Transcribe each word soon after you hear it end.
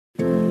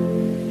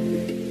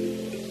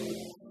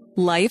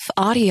Life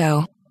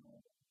Audio.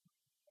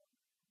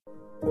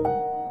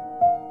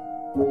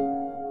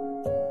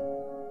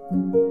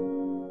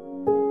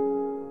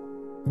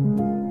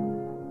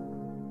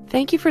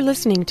 Thank you for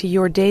listening to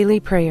Your Daily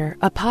Prayer,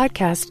 a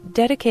podcast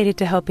dedicated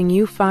to helping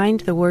you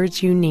find the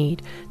words you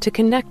need to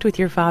connect with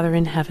your Father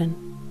in heaven.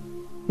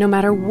 No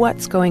matter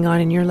what's going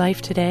on in your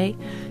life today,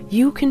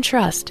 you can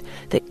trust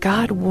that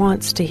God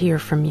wants to hear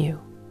from you.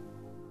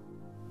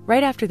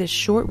 Right after this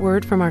short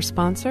word from our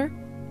sponsor,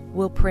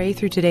 we'll pray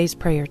through today's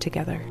prayer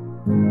together.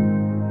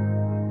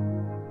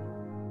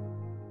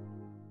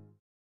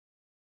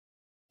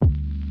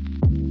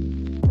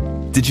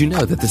 Did you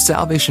know that the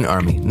Salvation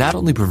Army not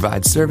only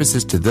provides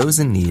services to those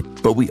in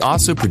need, but we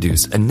also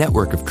produce a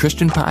network of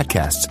Christian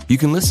podcasts you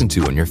can listen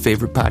to on your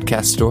favorite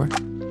podcast store?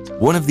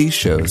 One of these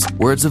shows,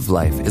 Words of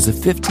Life, is a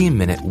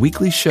 15-minute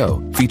weekly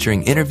show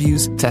featuring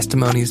interviews,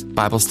 testimonies,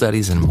 Bible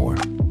studies, and more.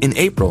 In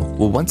April,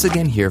 we'll once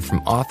again hear from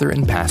author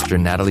and pastor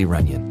Natalie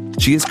Runyon.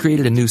 She has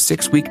created a new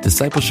 6-week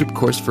discipleship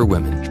course for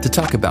women to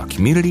talk about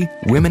community,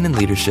 women in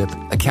leadership,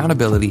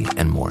 accountability,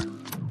 and more.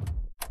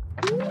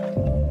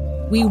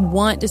 We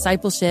want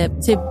discipleship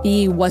to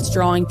be what's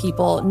drawing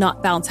people,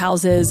 not bounce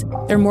houses.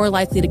 They're more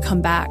likely to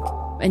come back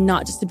and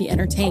not just to be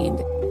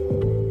entertained.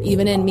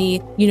 Even in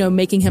me,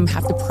 making him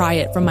have to pry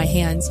it from my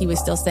hands, he was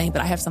still saying,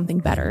 but I have something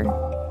better.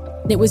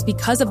 It was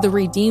because of the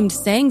redeemed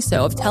saying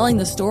so, of telling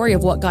the story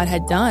of what God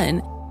had done.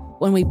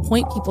 When we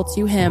point people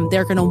to him,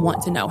 they're going to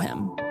want to know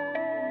him.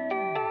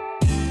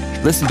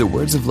 Listen to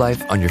Words of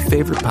Life on your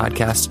favorite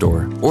podcast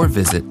store or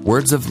visit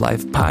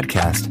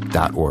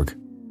wordsoflifepodcast.org.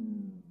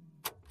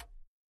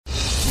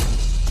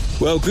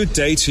 Well, good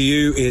day to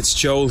you. It's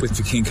Joel with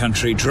The King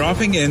Country,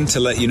 dropping in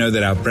to let you know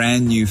that our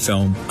brand new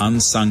film,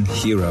 Unsung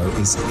Hero,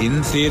 is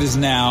in theaters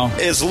now.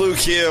 It's Luke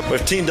here.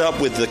 We've teamed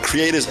up with the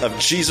creators of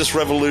Jesus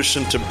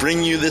Revolution to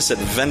bring you this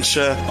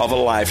adventure of a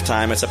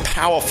lifetime. It's a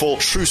powerful,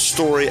 true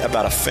story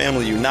about a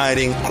family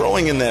uniting,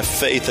 growing in their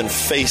faith, and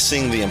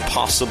facing the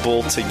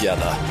impossible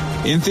together.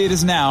 In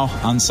theaters now,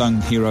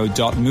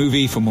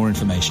 unsunghero.movie for more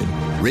information.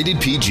 Rated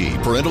PG.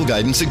 Parental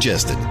guidance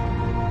suggested.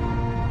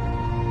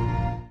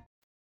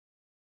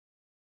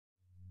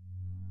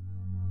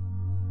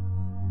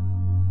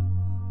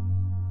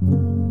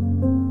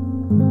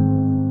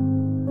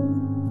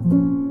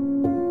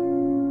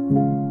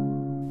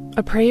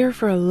 A Prayer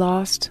for a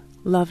Lost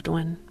Loved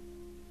One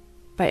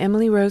by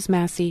Emily Rose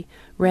Massey,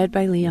 read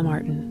by Leah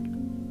Martin.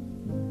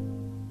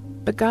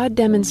 But God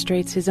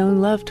demonstrates his own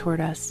love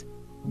toward us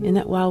in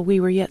that while we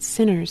were yet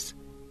sinners,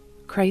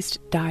 Christ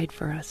died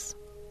for us.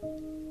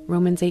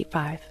 Romans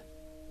 8:5.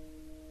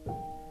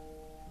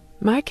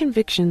 My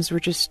convictions were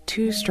just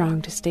too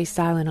strong to stay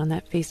silent on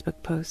that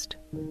Facebook post.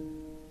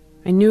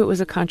 I knew it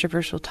was a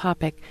controversial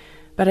topic,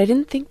 but I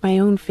didn't think my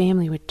own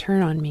family would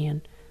turn on me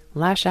and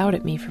lash out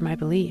at me for my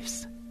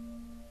beliefs.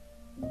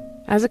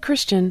 As a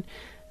Christian,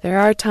 there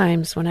are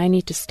times when I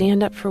need to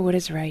stand up for what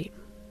is right,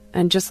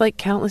 and just like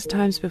countless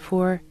times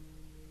before,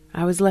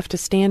 I was left to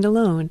stand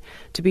alone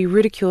to be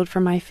ridiculed for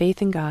my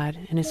faith in God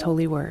and his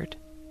holy word.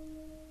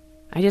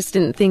 I just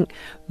didn't think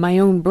my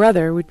own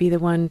brother would be the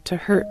one to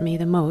hurt me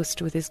the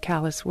most with his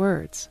callous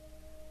words.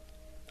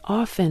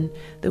 Often,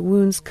 the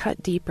wounds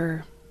cut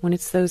deeper when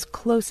it's those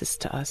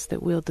closest to us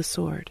that wield the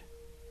sword.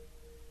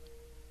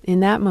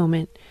 In that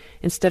moment,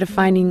 instead of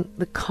finding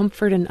the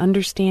comfort and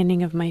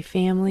understanding of my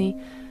family,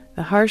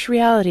 the harsh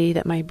reality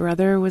that my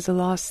brother was a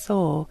lost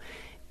soul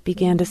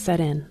began to set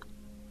in.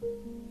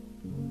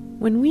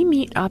 When we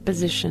meet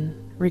opposition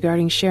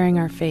regarding sharing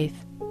our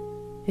faith,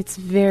 it's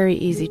very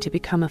easy to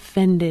become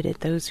offended at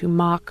those who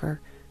mock or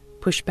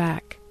push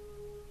back.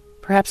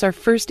 Perhaps our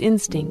first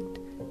instinct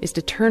is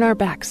to turn our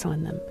backs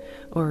on them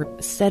or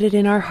set it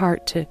in our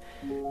heart to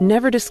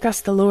never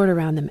discuss the Lord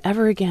around them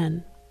ever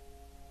again.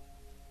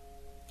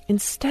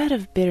 Instead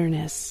of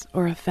bitterness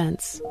or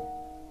offense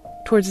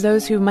towards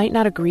those who might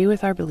not agree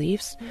with our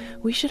beliefs,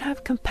 we should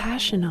have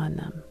compassion on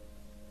them.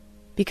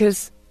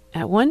 Because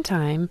at one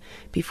time,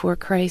 before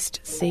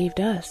Christ saved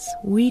us,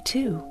 we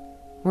too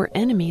were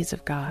enemies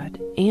of God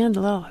and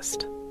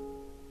lost.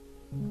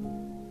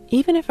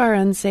 Even if our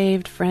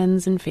unsaved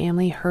friends and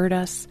family hurt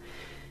us,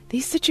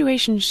 these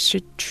situations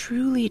should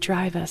truly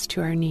drive us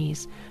to our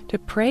knees to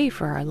pray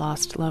for our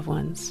lost loved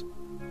ones.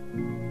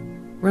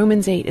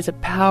 Romans 8 is a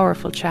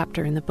powerful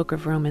chapter in the book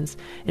of Romans,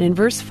 and in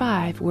verse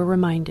 5, we're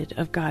reminded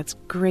of God's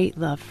great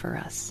love for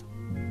us.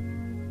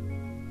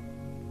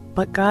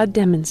 But God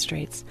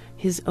demonstrates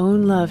his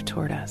own love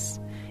toward us,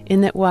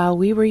 in that while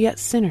we were yet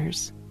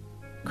sinners,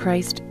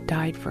 Christ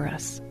died for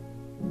us.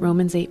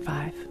 Romans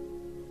 8:5.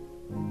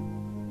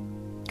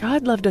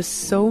 God loved us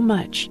so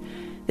much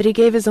that he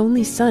gave his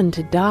only Son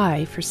to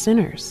die for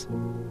sinners.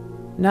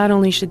 Not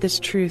only should this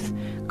truth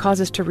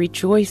cause us to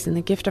rejoice in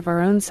the gift of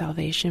our own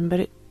salvation, but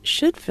it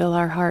should fill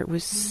our heart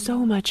with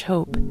so much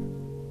hope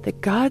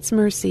that God's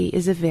mercy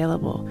is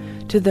available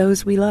to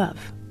those we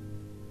love.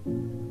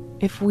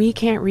 If we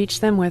can't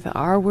reach them with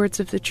our words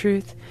of the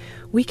truth,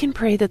 we can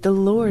pray that the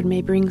Lord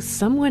may bring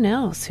someone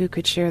else who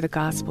could share the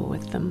gospel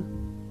with them.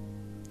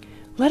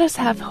 Let us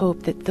have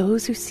hope that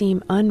those who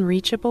seem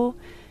unreachable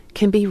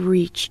can be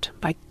reached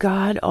by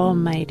God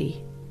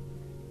Almighty.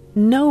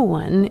 No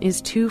one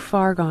is too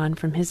far gone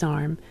from His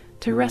arm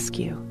to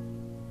rescue.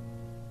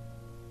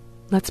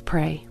 Let's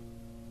pray.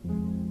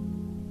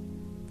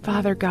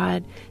 Father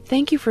God,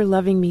 thank you for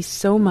loving me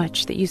so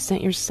much that you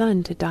sent your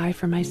Son to die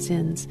for my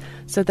sins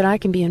so that I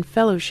can be in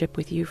fellowship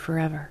with you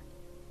forever.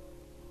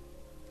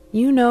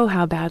 You know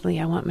how badly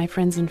I want my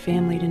friends and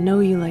family to know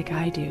you like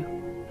I do.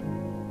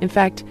 In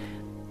fact,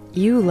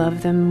 you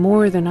love them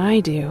more than I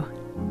do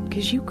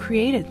because you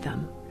created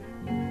them.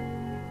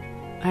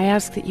 I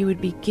ask that you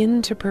would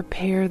begin to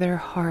prepare their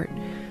heart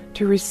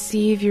to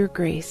receive your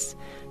grace,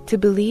 to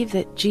believe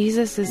that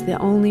Jesus is the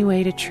only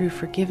way to true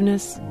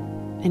forgiveness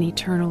and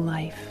eternal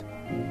life.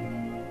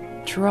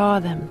 Draw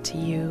them to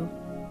you,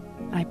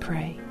 I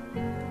pray.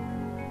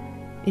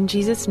 In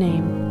Jesus'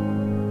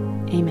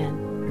 name,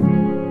 amen.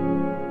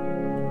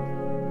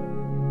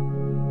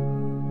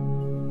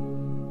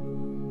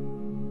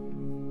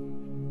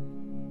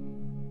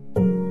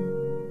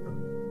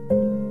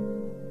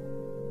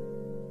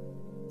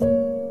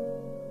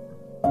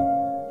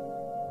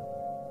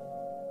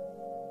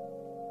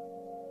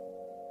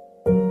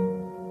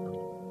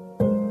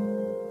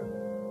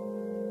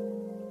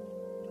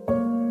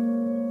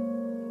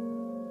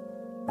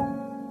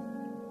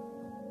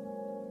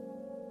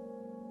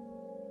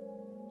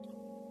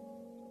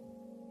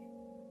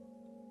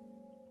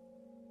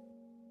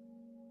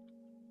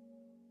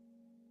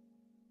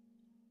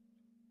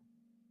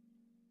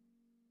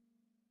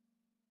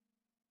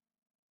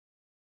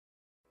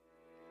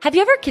 Have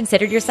you ever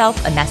considered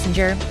yourself a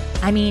messenger?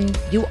 I mean,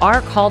 you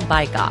are called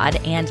by God,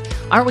 and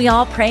aren't we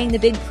all praying the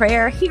big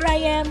prayer, "Here I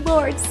am,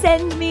 Lord,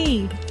 send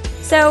me"?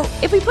 So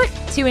if we put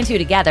two and two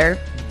together,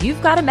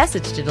 you've got a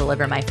message to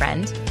deliver, my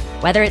friend.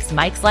 Whether it's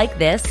mics like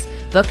this,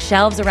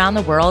 bookshelves around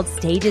the world,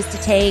 stages to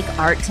take,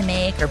 art to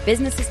make, or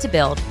businesses to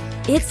build,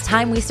 it's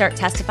time we start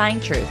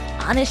testifying truth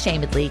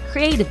unashamedly,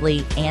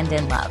 creatively, and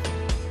in love.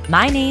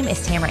 My name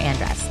is Tamara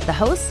Andress, the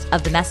host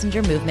of the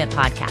Messenger Movement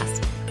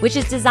podcast, which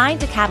is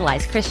designed to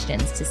catalyze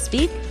Christians to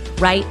speak,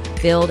 write,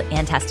 build,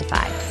 and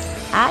testify.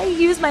 I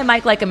use my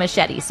mic like a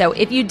machete, so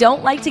if you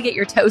don't like to get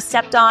your toes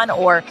stepped on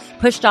or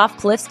pushed off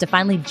cliffs to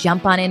finally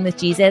jump on in with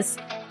Jesus,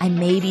 I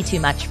may be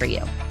too much for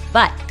you.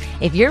 But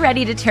if you're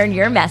ready to turn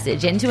your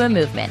message into a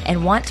movement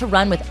and want to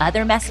run with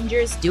other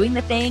messengers doing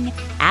the thing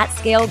at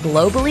scale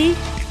globally,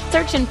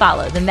 search and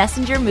follow the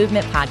Messenger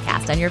Movement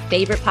podcast on your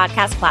favorite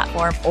podcast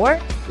platform or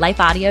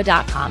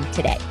lifeaudio.com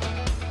today.